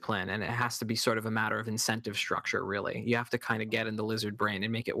of discipline, and it has to be sort of a matter of incentive structure, really. You have to kind of get in the lizard brain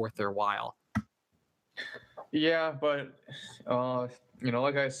and make it worth their while. Yeah, but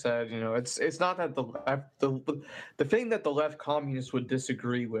like I said, it's not that the thing that the left communists would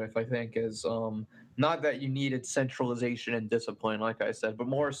disagree with, I think, is not that you needed centralization and discipline, like I said, but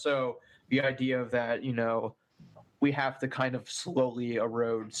more so the idea of that, we have to kind of slowly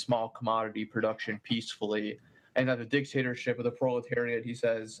erode small commodity production peacefully, and that the dictatorship of the proletariat, he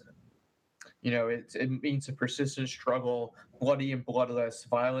says, it means a persistent struggle, bloody and bloodless,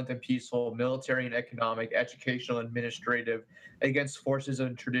 violent and peaceful, military and economic, educational and administrative, against forces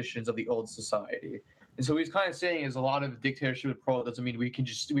and traditions of the old society. And so what he's kind of saying is a lot of the dictatorship of the proletariat doesn't mean we can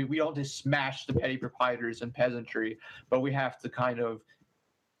just we don't just smash the petty proprietors and peasantry, but we have to kind of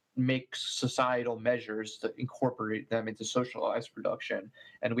make societal measures to incorporate them into socialized production.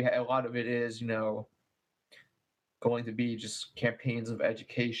 And a lot of it is, going to be just campaigns of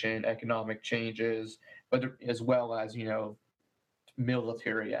education, economic changes, but as well as,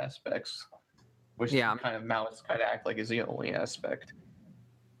 military aspects, which kind of Maoists kind of act like is the only aspect.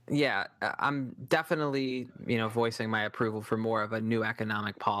 Yeah, I'm definitely, voicing my approval for more of a new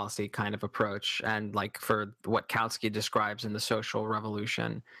economic policy kind of approach, and like for what Kautsky describes in the social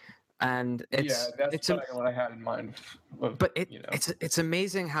revolution. And that's kind of what I had in mind. But it's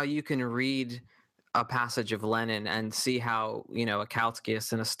amazing how you can read a passage of Lenin and see how, a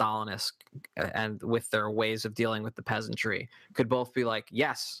Kautskyist and a Stalinist, and with their ways of dealing with the peasantry, could both be like,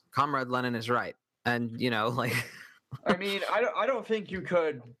 yes, Comrade Lenin is right. And, like... I mean, I don't think you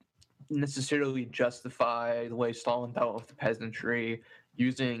could necessarily justify the way Stalin dealt with the peasantry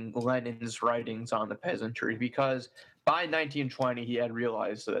using Lenin's writings on the peasantry, because by 1920 he had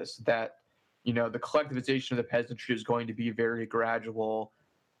realized that the collectivization of the peasantry is going to be very gradual,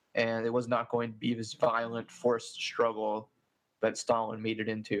 and it was not going to be this violent forced struggle that Stalin made it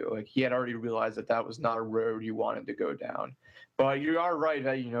into. Like, he had already realized that was not a road he wanted to go down. But you are right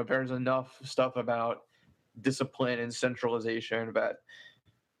that there's enough stuff about discipline and centralization that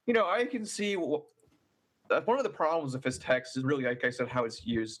I can see one of the problems of his text is really, like I said, how it's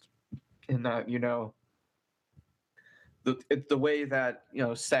used in that the way that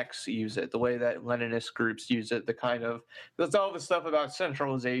sects use it, the way that Leninist groups use it, there's all this stuff about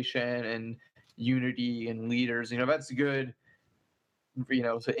centralization and unity and leaders. That's good,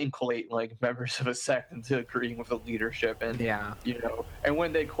 to inculcate like members of a sect into agreeing with the leadership, and and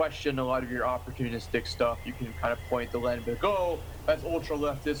when they question a lot of your opportunistic stuff, you can kind of point to Lenin, and be like, oh, that's ultra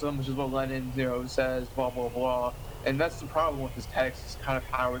leftism, which is what Lenin says, blah blah blah. And that's the problem with this text, is kind of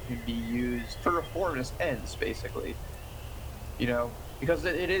how it can be used for reformist ends, basically. Because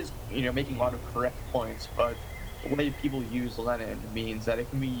it is making a lot of correct points, but the way people use Lenin means that it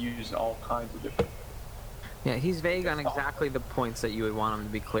can be used in all kinds of different. Yeah, he's vague on exactly the points that you would want him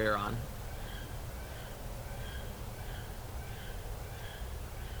to be clear on.